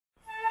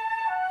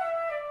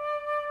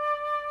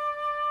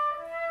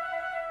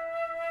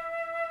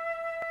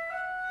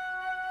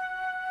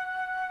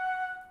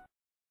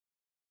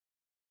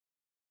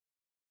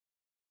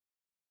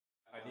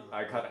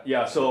I kind of,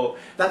 yeah, so...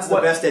 That's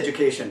the best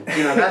education.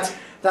 You know,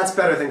 that's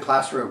better than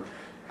classroom,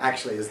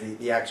 actually, is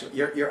the actual...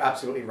 You're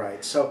absolutely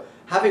right. So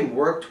having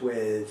worked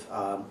with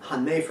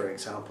Han Mei, for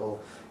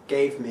example,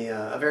 gave me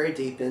a very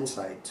deep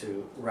insight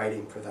to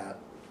writing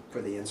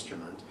for the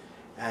instrument.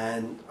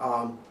 And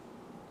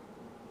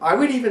I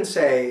would even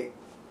say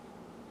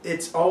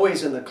it's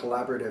always in the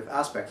collaborative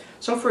aspect.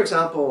 So for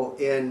example,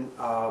 in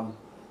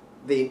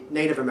the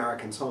Native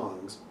American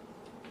songs,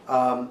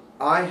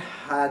 I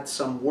had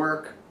some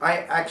work. I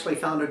actually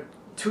founded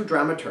two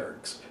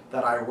dramaturgs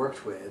that I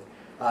worked with.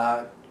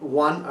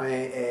 One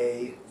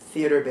a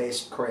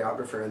theater-based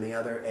choreographer and the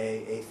other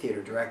a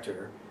theater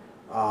director,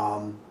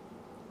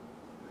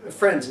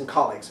 friends and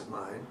colleagues of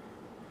mine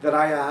that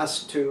I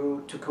asked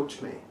to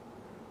coach me.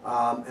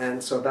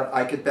 And so that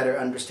I could better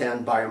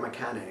understand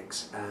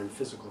biomechanics and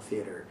physical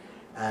theater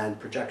and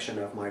projection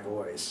of my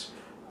voice.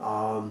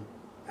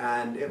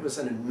 And it was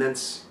an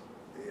immense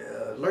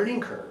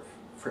learning curve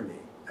for me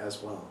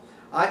as well.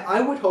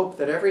 I would hope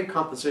that every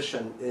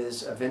composition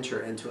is a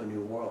venture into a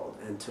new world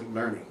and to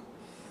learning.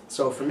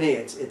 So for me,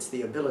 it's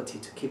the ability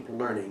to keep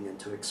learning and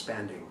to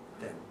expanding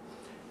then.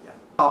 Yeah.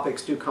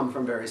 Topics do come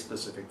from very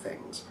specific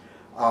things.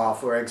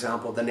 For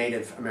example, the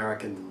Native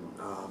American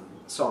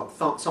song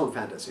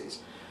fantasies.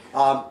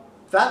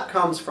 That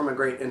comes from a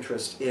great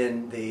interest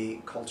in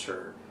the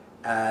culture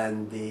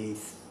and the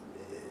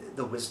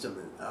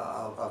wisdom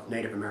of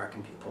Native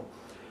American people,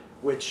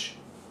 which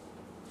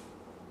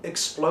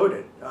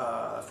exploded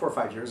 4 or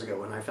 5 years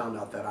ago when I found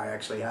out that I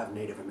actually have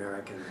Native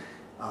American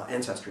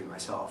ancestry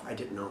myself. I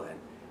didn't know it.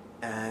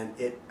 And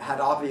it had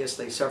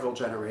obviously several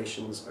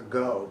generations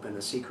ago been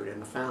a secret in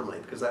the family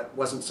because that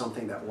wasn't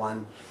something that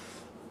one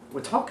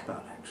would talk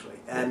about actually.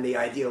 And the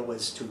idea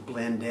was to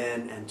blend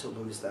in and to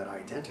lose that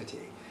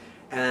identity.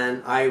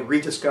 And I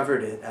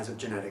rediscovered it as a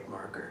genetic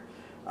marker.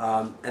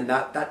 And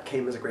that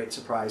came as a great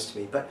surprise to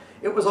me. But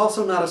it was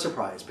also not a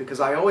surprise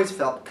because I always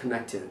felt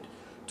connected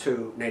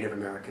to Native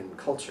American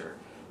culture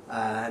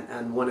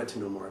and wanted to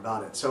know more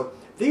about it. So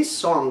these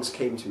songs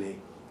came to me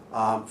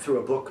through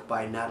a book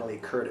by Natalie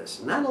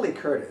Curtis. Natalie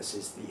Curtis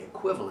is the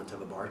equivalent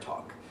of a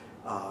Bartók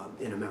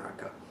in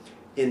America.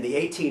 In the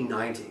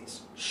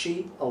 1890s,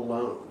 she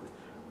alone,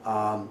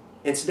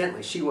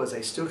 incidentally, she was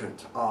a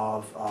student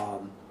of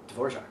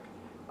Dvorak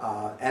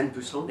and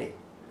Busoni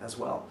as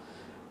well.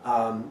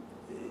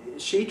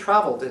 She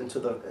traveled into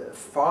the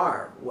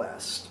far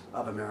west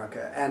of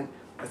America and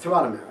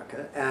throughout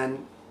America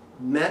and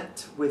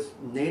met with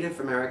Native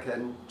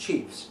American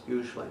chiefs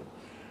usually.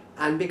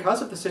 And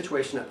because of the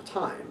situation at the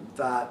time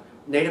that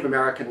Native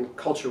American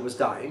culture was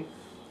dying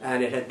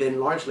and it had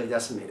been largely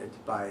decimated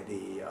by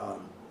the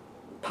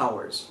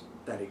powers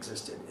that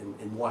existed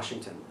in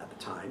Washington at the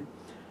time,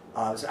 it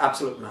was an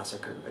absolute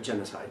massacre, a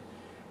genocide.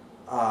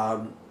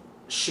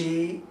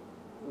 She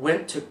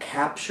went to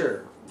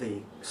capture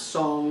the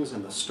songs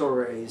and the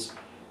stories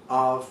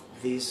of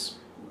these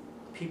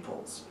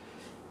peoples.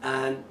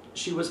 And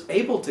she was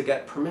able to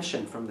get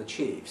permission from the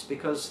chiefs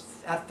because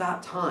at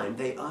that time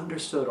they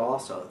understood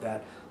also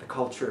that the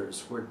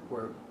cultures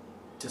were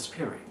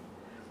disappearing.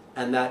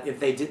 And that if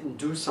they didn't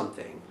do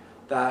something,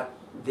 that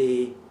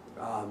the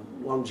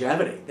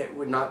longevity that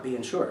would not be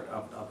ensured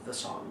of the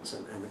songs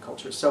and the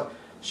cultures. So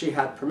she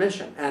had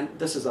permission. And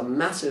this is a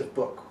massive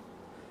book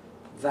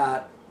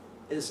that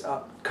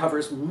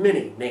covers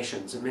many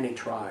nations and many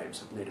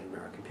tribes of Native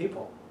American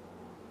people.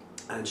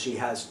 And she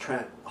has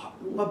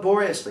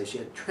laboriously, she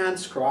had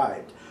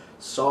transcribed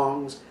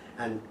songs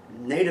and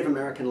Native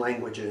American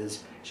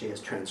languages. She has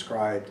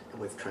transcribed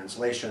with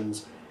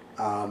translations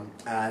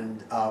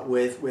and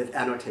with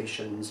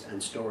annotations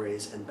and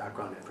stories and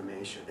background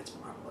information. It's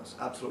marvelous,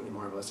 absolutely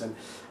marvelous. And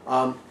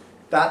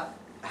that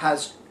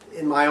has,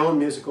 in my own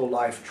musical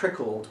life,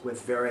 trickled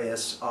with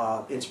various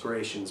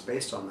inspirations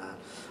based on that.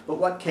 But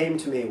what came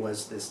to me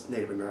was this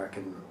Native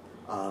American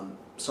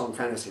song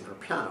fantasy for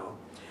piano.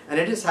 And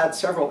it has had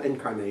several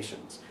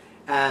incarnations.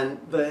 And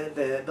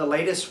the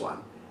latest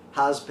one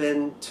has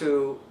been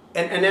to,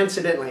 and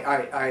incidentally,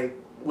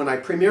 when I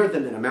premiered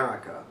them in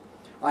America,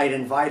 I had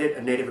invited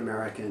a Native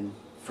American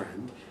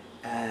friend,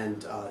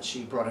 and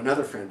she brought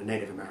another friend, a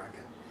Native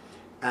American.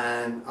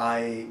 And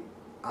I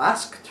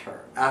asked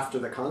her after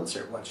the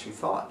concert what she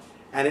thought.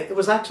 And it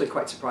was actually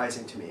quite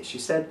surprising to me. She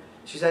said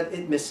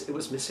it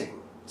was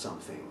missing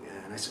something.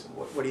 And I said,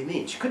 what do you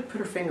mean? She couldn't put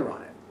her finger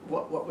on it.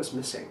 What was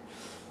missing?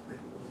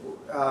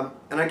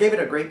 And I gave it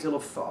a great deal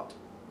of thought.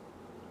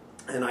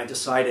 And I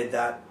decided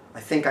that I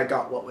think I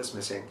got what was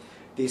missing.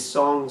 These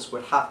songs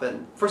would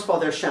happen, first of all,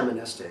 they're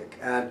shamanistic.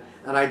 And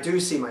I do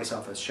see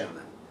myself as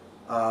shaman.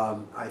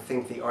 I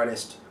think the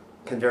artist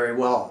can very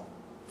well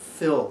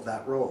fill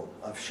that role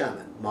of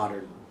shaman,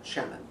 modern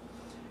shaman.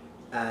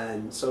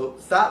 And so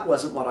that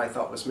wasn't what I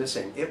thought was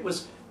missing. It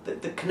was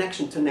the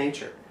connection to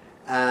nature.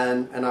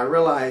 And I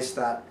realized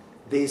that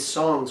these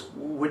songs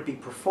would be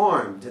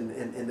performed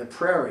in the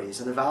prairies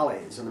and the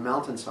valleys and the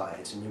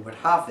mountainsides, and you would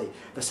have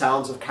the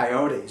sounds of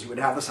coyotes, you would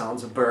have the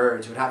sounds of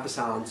birds, you would have the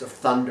sounds of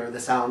thunder, the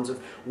sounds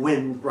of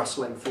wind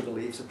rustling through the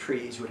leaves of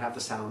trees, you would have the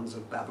sounds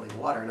of babbling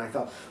water. And I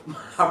thought,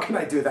 how can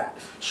I do that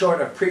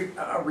short of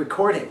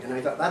recording? And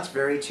I thought, that's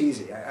very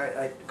cheesy.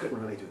 I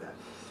couldn't really do that.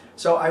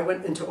 So I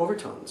went into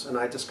overtones, and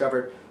I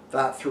discovered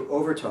that through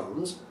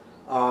overtones,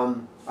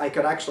 I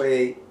could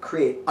actually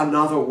create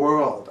another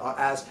world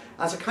as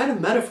a kind of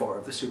metaphor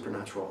of the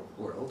supernatural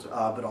world,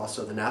 but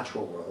also the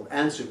natural world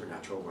and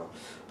supernatural world,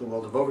 the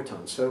world of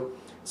overtones.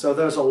 So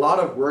there's a lot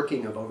of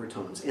working of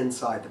overtones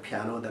inside the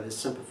piano that is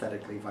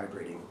sympathetically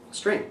vibrating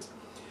strings.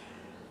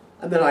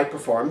 And then I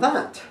performed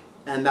that,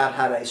 and that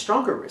had a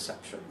stronger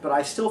reception, but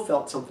I still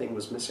felt something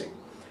was missing.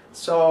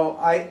 So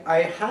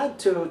I had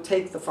to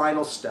take the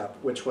final step,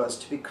 which was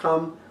to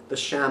become the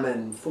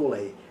shaman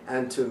fully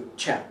and to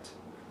chant.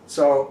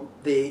 So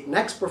the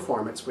next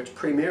performance, which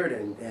premiered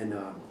in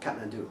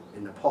Kathmandu,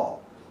 in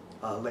Nepal,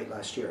 late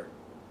last year,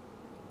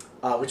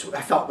 which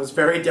I felt was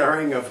very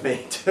daring of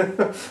me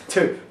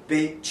to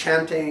be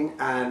chanting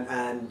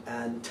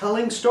and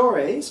telling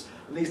stories,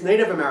 these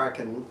Native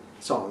American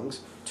songs,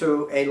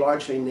 to a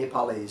largely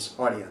Nepalese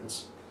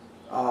audience.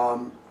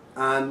 To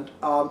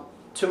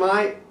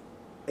my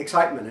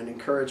excitement and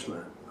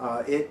encouragement,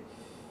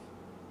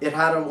 it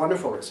had a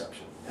wonderful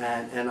reception.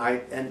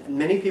 And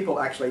many people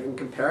actually even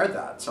compared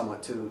that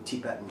somewhat to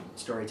Tibetan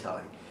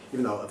storytelling,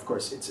 even though, of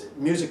course, it's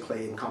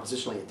musically and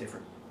compositionally a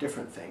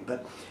different thing,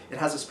 but it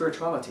has a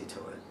spirituality to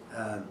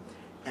it.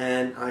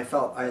 And I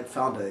felt I had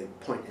found a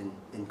point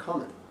in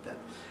common then.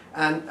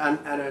 And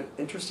an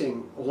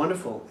interesting,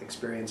 wonderful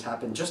experience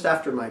happened just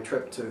after my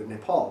trip to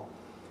Nepal.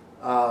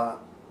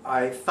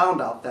 I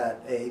found out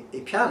that a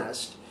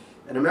pianist,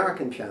 an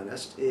American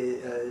pianist,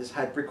 was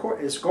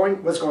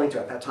going to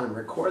at that time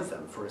record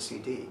them for a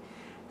CD.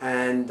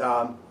 And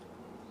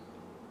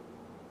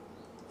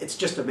it's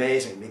just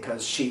amazing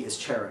because she is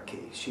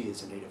Cherokee. She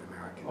is a Native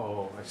American.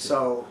 Oh, I see.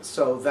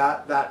 So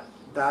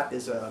that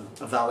is a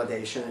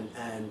validation,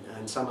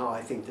 and somehow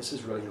I think this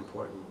is really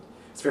important.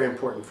 It's very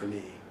important for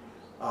me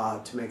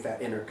to make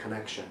that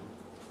interconnection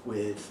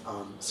with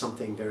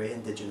something very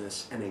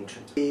indigenous and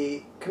ancient.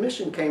 The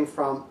commission came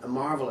from a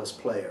marvelous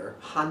player,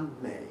 Han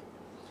Mei,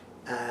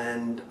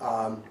 and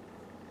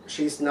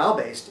she's now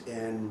based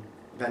in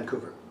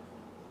Vancouver.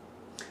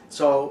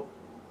 So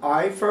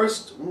I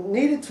first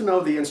needed to know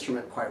the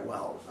instrument quite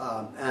well,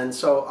 and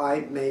so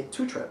I made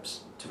 2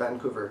 trips to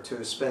Vancouver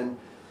to spend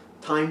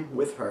time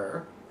with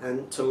her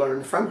and to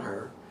learn from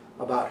her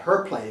about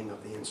her playing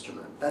of the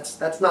instrument.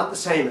 That's not the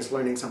same as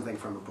learning something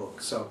from a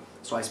book. So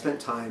I spent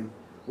time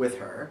with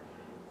her,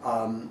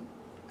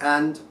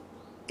 and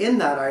in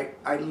that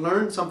I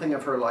learned something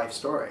of her life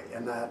story,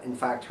 and that in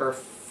fact her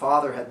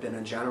father had been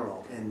a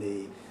general in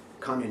the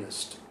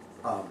communist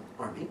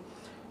army.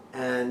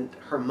 And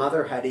her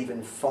mother had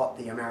even fought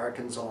the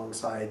Americans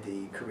alongside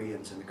the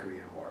Koreans in the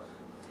Korean War.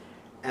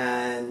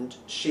 And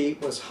she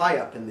was high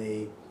up in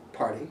the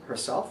party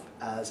herself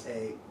as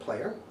a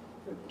player,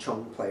 a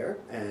Chung player,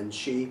 and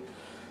she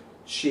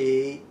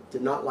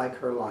did not like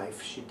her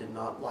life. She did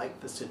not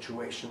like the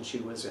situation she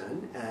was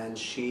in, and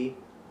she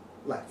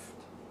left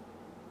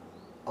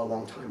a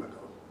long time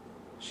ago.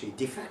 She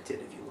defected,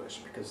 if you wish,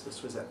 because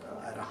this was at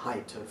a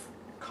height of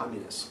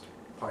Communist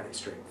Party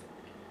strength.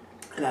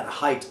 And at a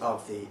height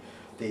of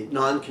the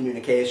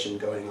non-communication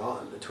going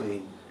on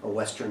between a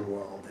Western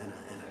world and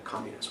a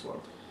communist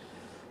world.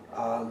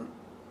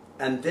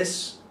 And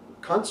this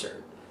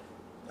concert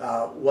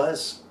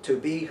was to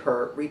be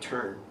her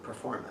return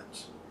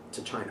performance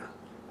to China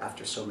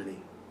after so many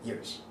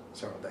years,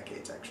 several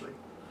decades actually.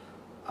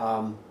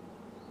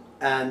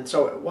 And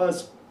so it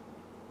was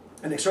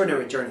an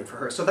extraordinary journey for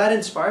her. So that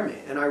inspired me,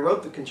 and I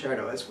wrote the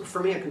concerto.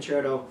 For me, a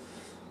concerto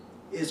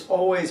is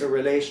always a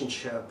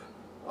relationship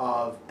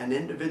of an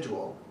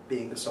individual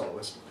being the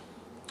soloist,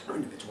 or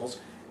individuals,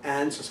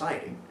 and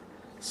society.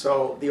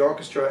 So the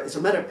orchestra is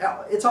a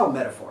metaphor. It's all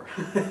metaphor.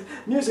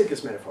 Music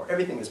is metaphor.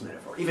 Everything is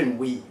metaphor. Even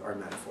we are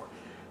metaphor.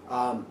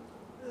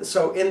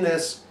 So in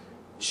this,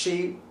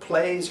 she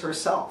plays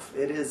herself.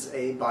 It is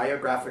a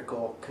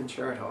biographical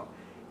concerto,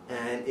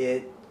 and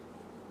it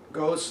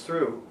goes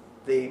through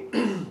the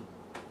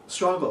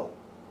struggle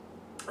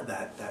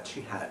that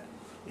she had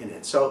in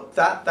it. So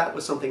that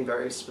was something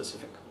very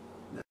specific.